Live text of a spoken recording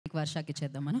వర్షకి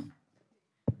ఇచ్చేద్దాం మనం.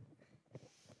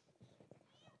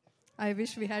 I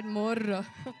wish we had more.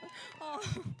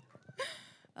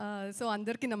 So,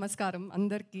 Andarki Namaskaram,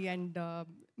 Andarki and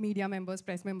media members,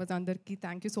 press members, Andarki,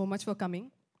 thank you so much for coming.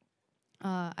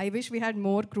 I wish we had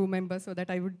more crew members so that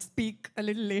I would speak a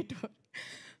little later.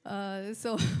 So,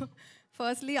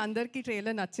 firstly, Andarki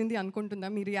trailer nachindi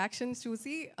anukuntunna. Me reactions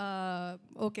chusi,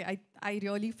 okay, I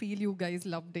really feel you guys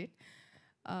loved it.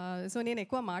 So నేను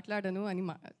ఎక్కువ మాట్లాడను అని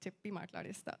చెప్పి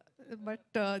మాట్లాడేస్తా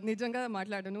but నిజంగా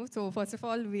మాట్లాడను so first of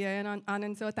all VIN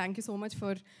Anand sir thank you so much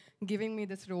for giving me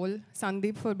this role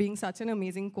Sandeep for being such an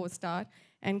amazing co star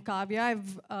and Kavya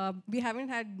we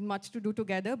haven't had much to do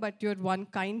together but you're one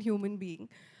kind human being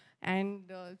and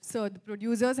so the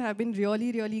producers have been really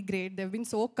really great. They've been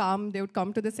so calm. They would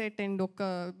come to the set and oka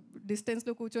distance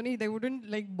lo kuchoni they wouldn't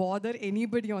like bother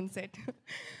anybody on set.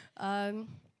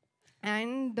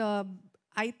 And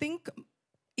I think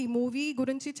ఈ movie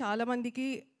గురించి చాలా మందికి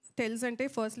తెలుసు అంటే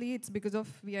firstly it's because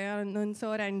of VIN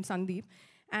sir and Sandeep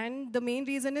and the main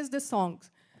reason is the songs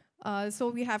so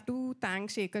we have to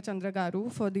thank Shekhar చంద్ర గారు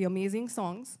for the amazing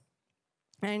songs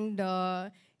and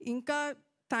ఇంకా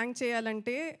thank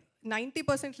చేయాలంటే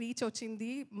 90% reach వచ్చింది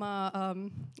మా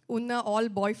ఉన్న all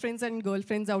bye friends and girl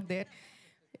friends out there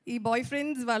ఈ bye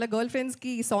friends వాళ్ళ girl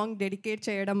ఫ్రెండ్స్కి ఈ సాంగ్ డెడికేట్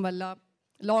చేయడం వల్ల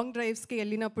లాంగ్ డ్రైవ్స్కి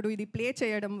వెళ్ళినప్పుడు ఇది ప్లే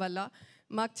చేయడం వల్ల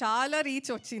మాకు చాలా రీచ్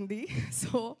వచ్చింది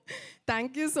so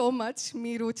thank you so much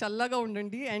మీరు చల్లగా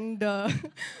ఉండండి అండ్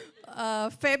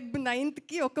Feb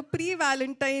 9th ఒక ప్రీ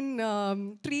వ్యాలంటైన్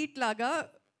ట్రీట్ లాగా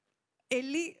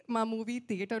వెళ్ళి మా మూవీ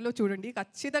థియేటర్లో చూడండి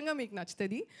ఖచ్చితంగా మీకు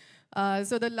నచ్చుతుంది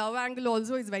so the love angle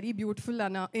also is very beautiful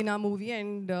in ఆ మూవీ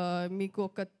అండ్ మీకు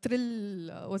ఒక థ్రిల్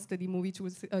వస్తుంది మూవీ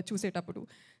చూసేటప్పుడు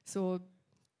సో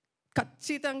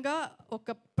ఖచ్చితంగా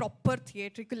ఒక ప్రాపర్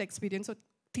థియేట్రికల్ ఎక్స్పీరియన్స్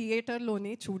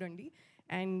థియేటర్లోనే చూడండి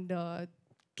and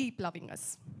keep loving us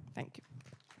thank you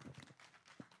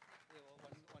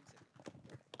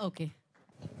okay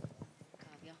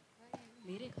Kavya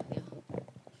మీరే Kavya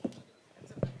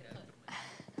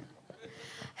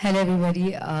Hello everybody,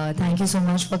 thank you so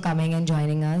much for coming and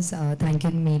joining us. Thank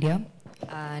you media.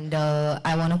 And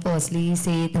I want to firstly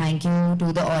say thank you to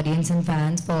the audience and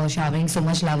fans for showering so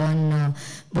much love on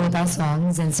both our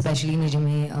songs and especially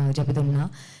Nijame Japidumna.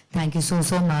 Thank you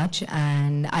so much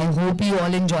and I hope you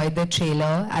all enjoyed the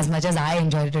trailer as much as I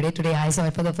enjoyed it today. Today I saw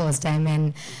it for the first time and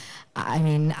I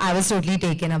mean I was totally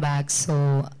taken aback, so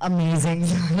amazing.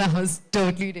 I was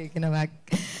totally taken aback.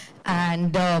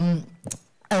 And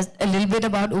a little bit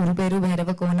about Ooru Peru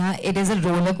Bhairavakona. It is a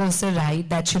roller coaster ride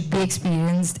that should be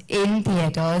experienced in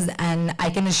theaters, and I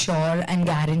can assure and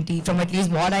guarantee from at least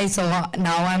what I saw,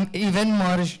 now I'm even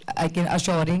more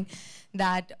assuring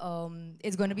that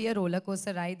it's going to be a roller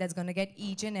coaster ride that's going to get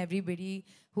each and everybody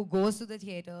who goes to the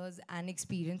theaters and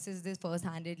experiences this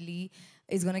first-handedly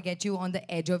is going to get you on the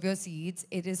edge of your seats.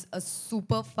 It is a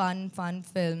super fun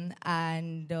film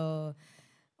and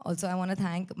also, I want to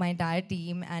thank my entire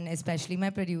team and especially my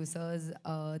producers.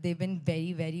 They've been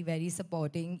very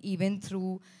supporting, even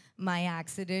through my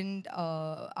accident,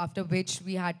 after which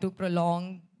we had to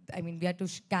we had to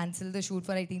cancel the shoot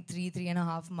for I think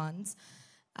 3.5 months.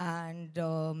 And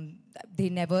they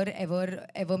never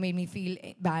ever made me feel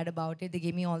bad about it. They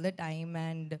gave me all the time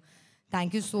and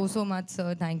thank you so much, sir.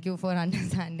 Thank you for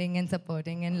understanding and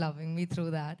supporting and loving me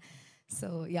through that. So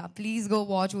yeah, please go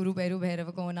watch Ooru Peru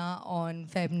Bhairavakona on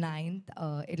Feb 9th.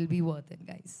 It'll be worth it,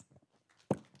 guys.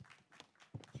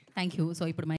 Thank you. So,